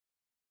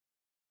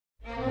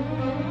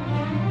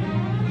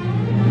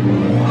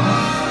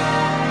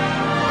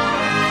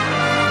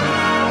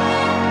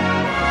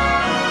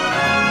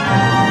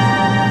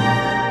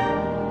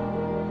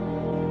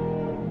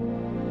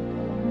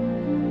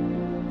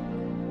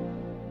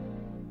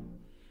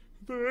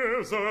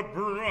There's a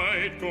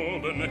bright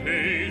golden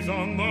haze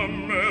on the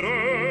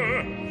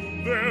meadow.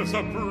 There's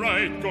a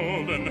bright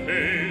golden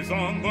haze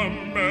on the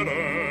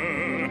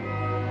meadow.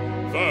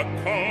 The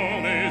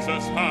cone is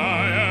as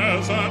high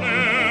as an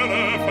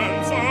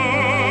elephant's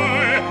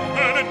eye,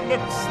 and it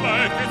looks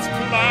like it's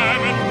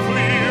climbing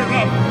clear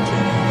up to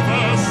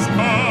the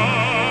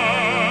sky.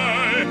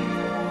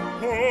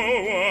 Oh,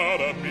 what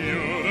a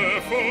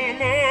beautiful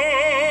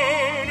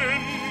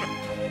morning.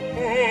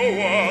 Oh,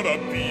 what a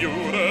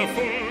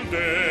beautiful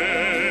day.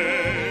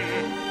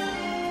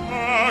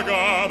 I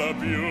got a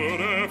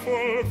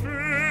beautiful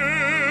feeling.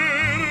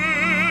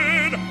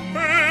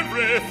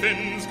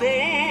 Everything's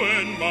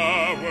going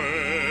my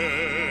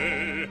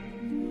way.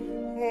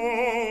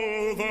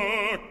 All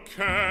the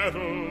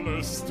cattle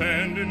are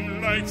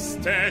standing like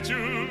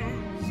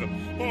statues.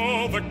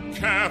 All the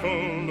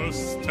cattle are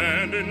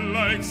standing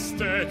like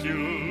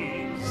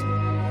statues.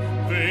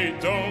 They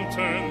don't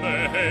turn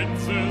their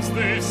heads as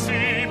they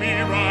see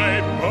me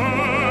ride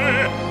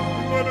by,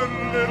 but a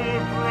little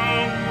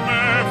brown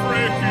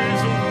maverick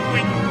is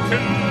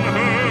winking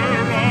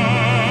her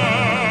eye.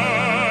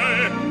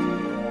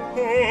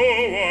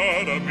 Oh,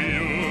 what a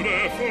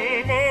beautiful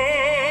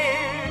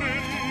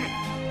morning.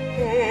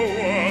 Oh,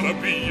 what a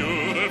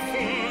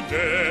beautiful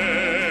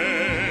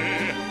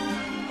day.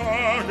 I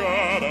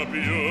got a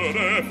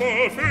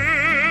beautiful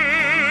feeling.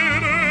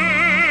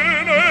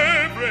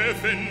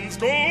 Everything's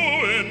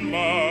going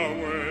my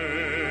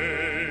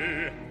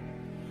way.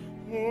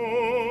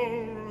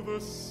 Oh, the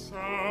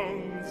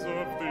sounds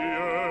of the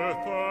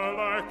earth are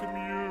like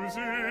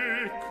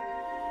music.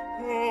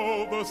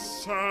 Oh, the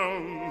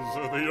sounds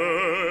of the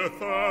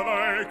earth are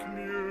like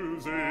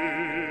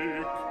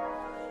music.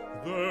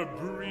 The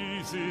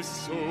breeze is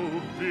so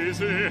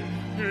busy,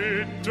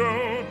 it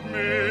don't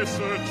miss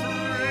a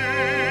tree.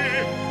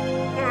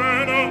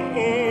 And an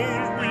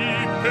old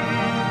weeping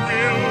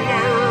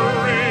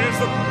willow is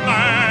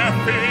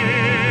laughing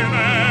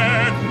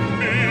at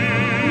me.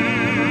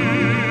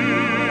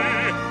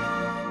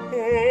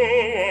 Oh,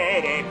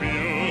 what a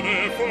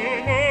beautiful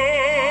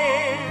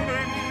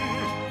morning.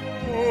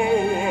 Oh,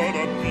 what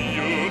a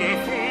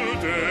beautiful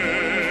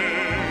day.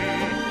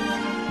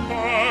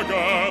 I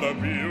got a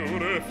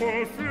beautiful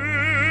feeling.